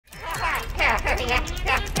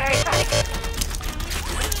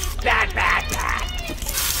Bad, bad, bad.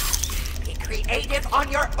 Be creative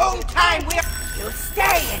on your own time. You'll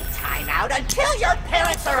stay in timeout until your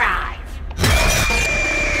parents arrive.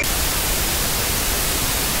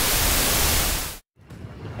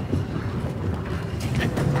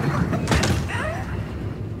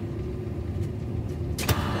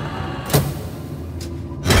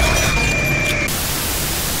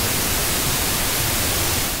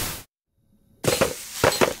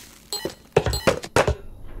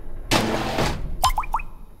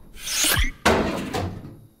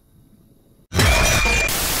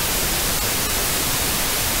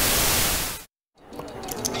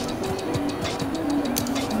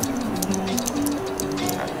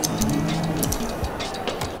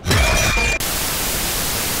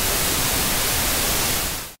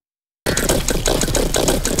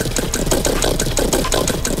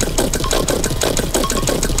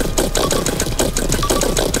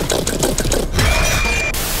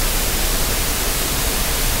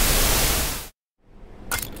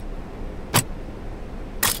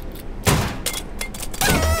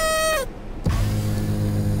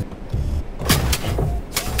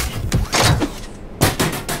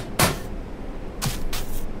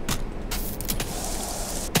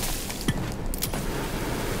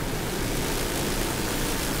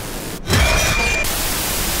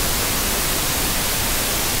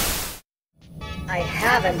 I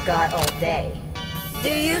haven't got all day. Do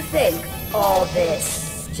you think all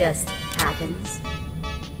this just happens?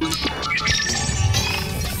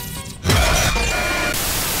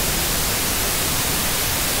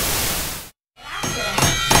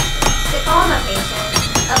 To calm a patient,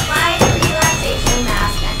 apply the relaxation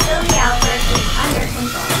mask until the outburst is under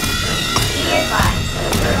control. Be advised,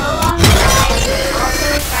 prolonged cries will also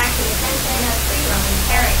attract the attention of free-roaming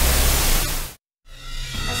characters.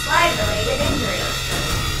 A slide-related injury.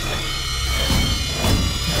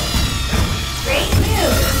 Great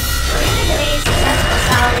news! Due to today's successful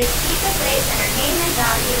salvage, Pigpatch's entertainment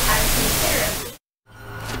value has considerably.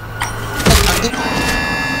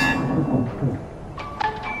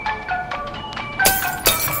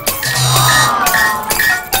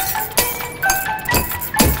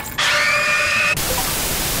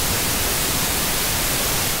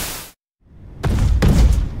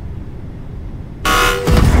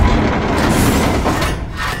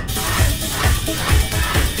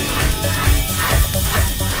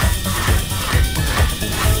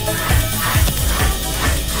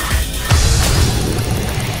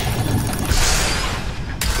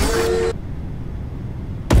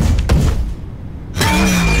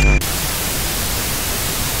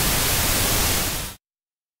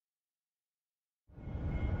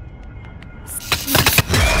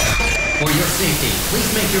 For your safety,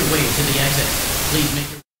 please make your way to the exit. Please make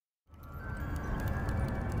your...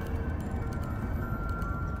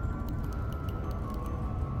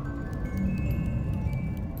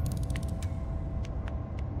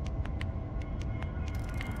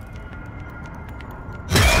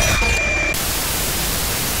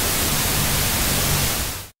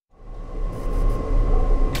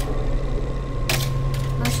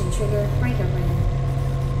 Motion trigger, breaker ring.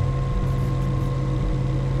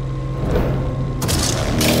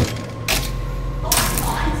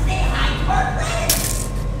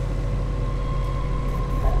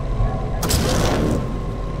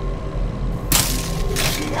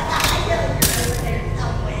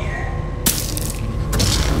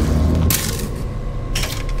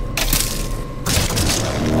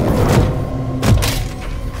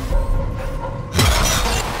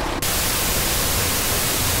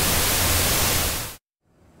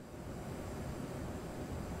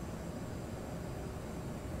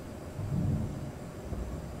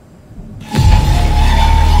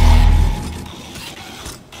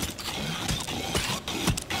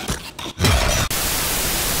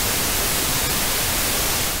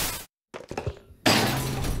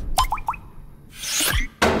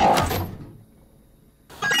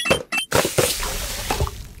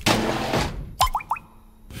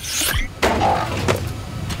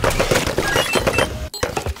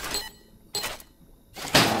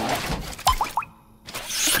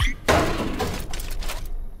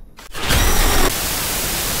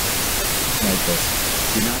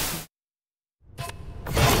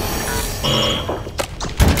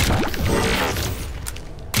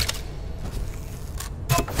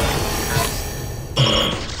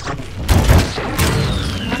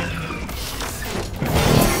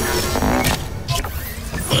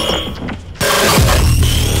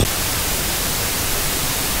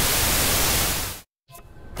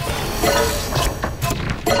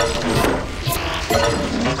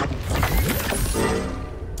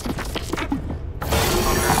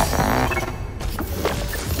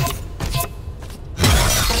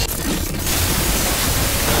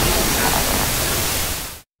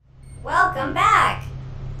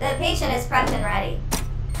 patient is prepped and ready.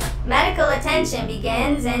 Medical attention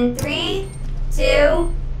begins in 3,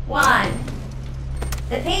 2, 1.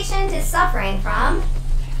 The patient is suffering from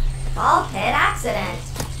ball pit accident.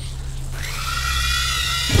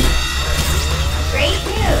 Great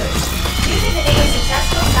news! Due to today's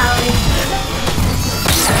successful salvage,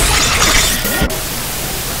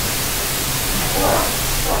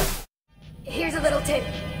 Here's a little tip.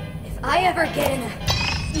 If I ever get in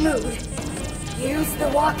a mood, use the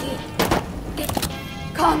walkie. It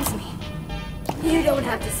calms me. You don't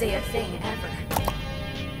have to say a thing ever.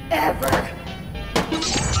 Ever.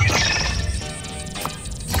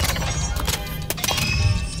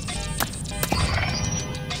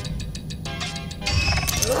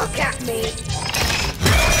 Look at me.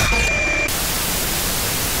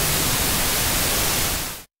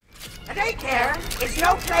 A daycare is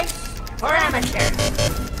no place for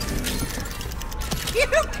amateurs. You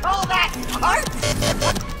call that art?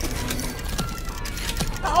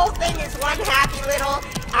 The whole thing is one happy little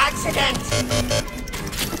accident.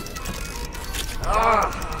 Oh,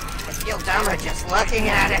 I feel dumber just looking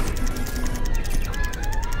at it.